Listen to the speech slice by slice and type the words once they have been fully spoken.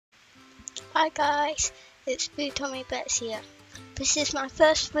Hi guys, it's Boo Tommy Bets here. This is my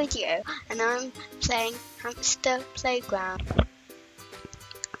first video and I'm playing Hamster Playground.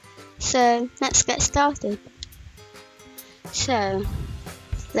 So let's get started. So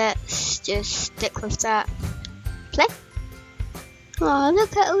let's just stick with that. Play. Oh,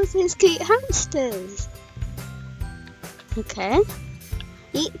 look at all these cute hamsters. Okay.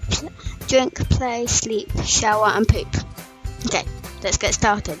 Eat, drink, play, sleep, shower and poop. Okay, let's get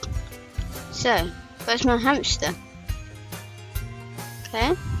started. So, where's my hamster?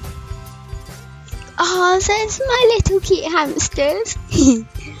 Okay. Oh, there's my little cute hamsters.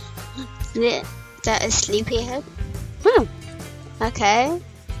 Is that a sleepyhead? Oh, okay.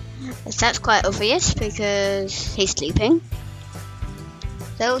 That's quite obvious because he's sleeping.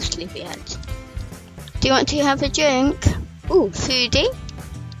 They're all sleepyheads. Do you want to have a drink? Ooh, foodie.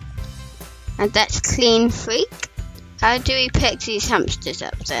 And that's clean freak. How do we pick these hamsters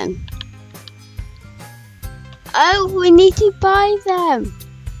up then? Oh, we need to buy them.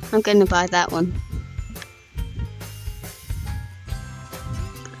 I'm gonna buy that one.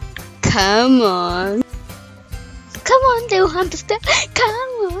 Come on. Come on, little hamster.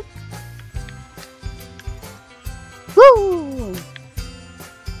 Come on. Woo!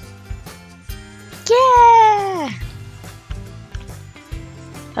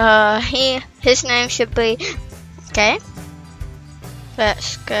 Yeah! His name should be... Okay.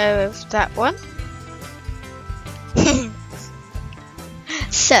 Let's go with that one.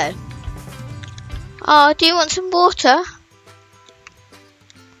 So. Oh, do you want some water?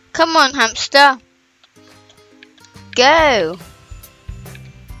 Come on, hamster. Go.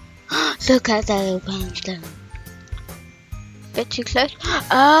 Look at that little hamster. Bit too close.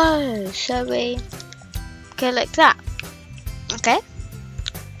 Oh, so we go like that. Okay.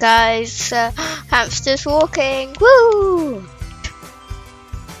 Guys, hamster's walking. Woo!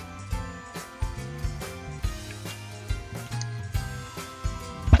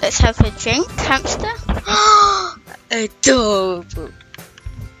 Let's have a drink, hamster. Adorable.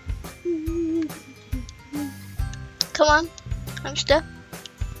 Come on, hamster.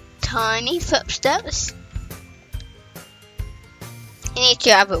 Tiny footsteps. You need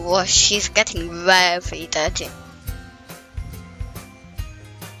to have a wash. She's getting very dirty.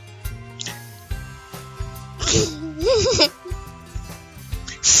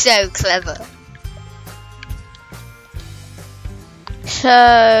 So clever.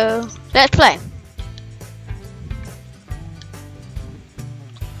 So let's play.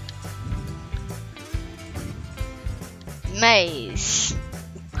 Maze.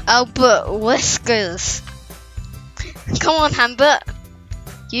 Albert Whiskers. Come on, Hambert.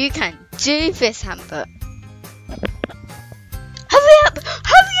 You can do this, Hambert. Hurry up!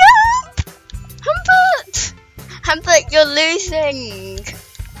 Hurry up! Hambert! Hambert, you're losing.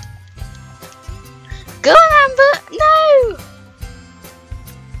 Go on, Hambert. No!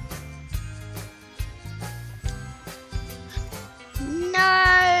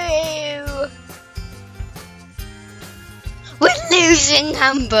 No! We're losing,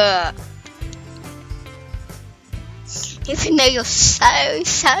 Hambert. Even though you're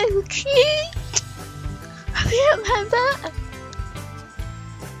so cute. Hurry up, Hambert.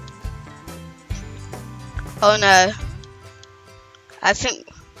 Oh no. I think...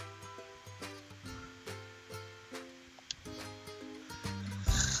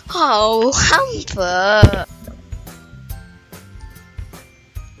 Oh, Hambert.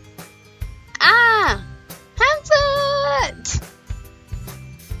 Ah! Hambert!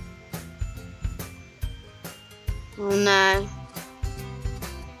 Oh no.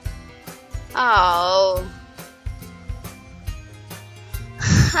 Oh.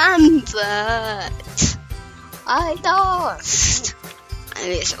 Hambert. I lost.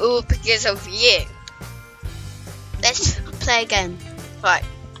 And it's all because of you. Let's play again. Right.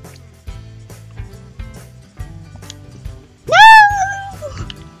 No!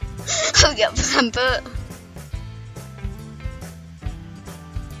 Hurry up, Hambert.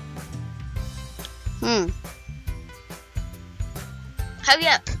 Hurry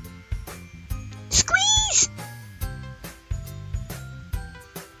up. Squeeze!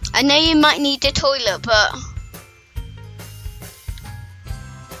 I know you might need the toilet, but...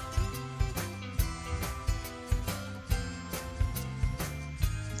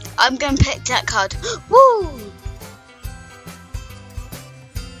 I'm going to pick that card. Woo!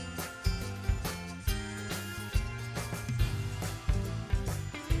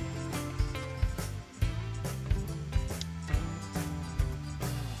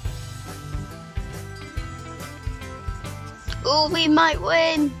 Oh, we might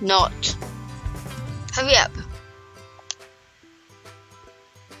win. Not. Hurry up.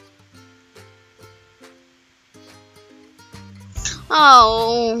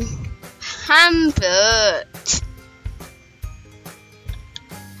 Oh, Hambert.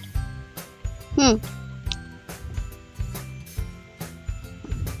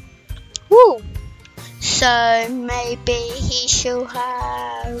 Woo. So maybe he shall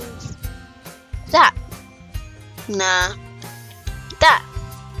have that. Nah. That.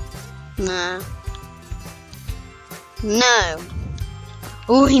 Nah. No.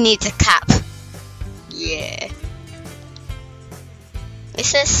 Oh, he needs a cap. Yeah.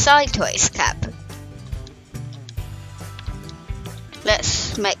 It's a sideways cap.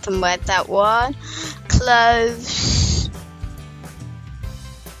 Let's make him wear that one. Clothes.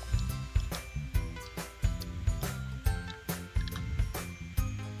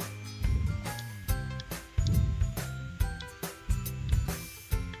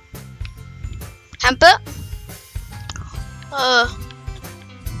 Hamper.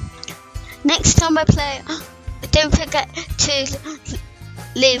 Next time I play, don't forget to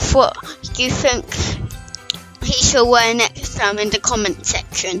leave what you think he shall wear next time in the comment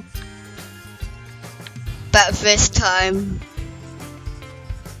section. But this time,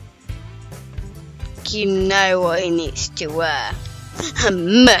 you know what he needs to wear. A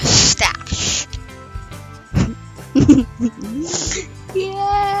mustache.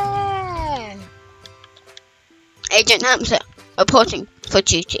 Yeah. Agent Hamster reporting for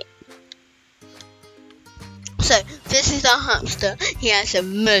duty. So this is our hamster. He has a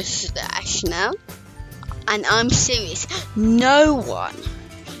mustache now. And I'm serious, no one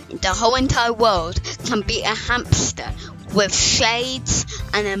in the whole entire world can beat a hamster with shades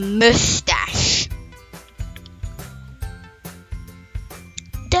and a mustache.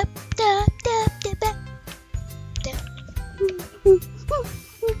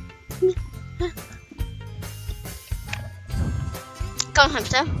 Go on,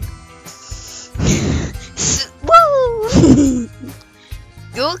 hamster. Woo!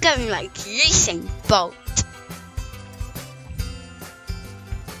 You're going like Usain Bolt.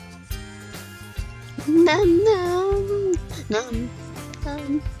 Num num num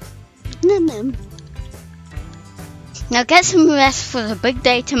num num num. Now get some rest for the big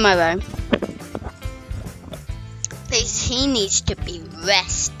day tomorrow. Please, he needs to be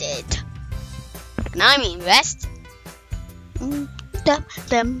rested. And I mean rest.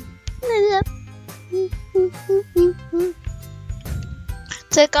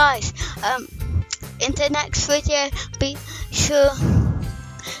 So guys, in the next video, be sure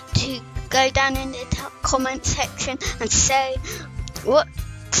to go down in the comment section and say what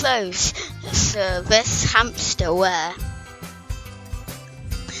clothes does this hamster wear.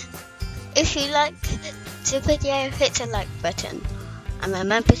 If you like the video, hit the like button and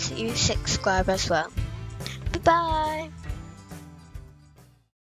remember to subscribe as well. Bye bye.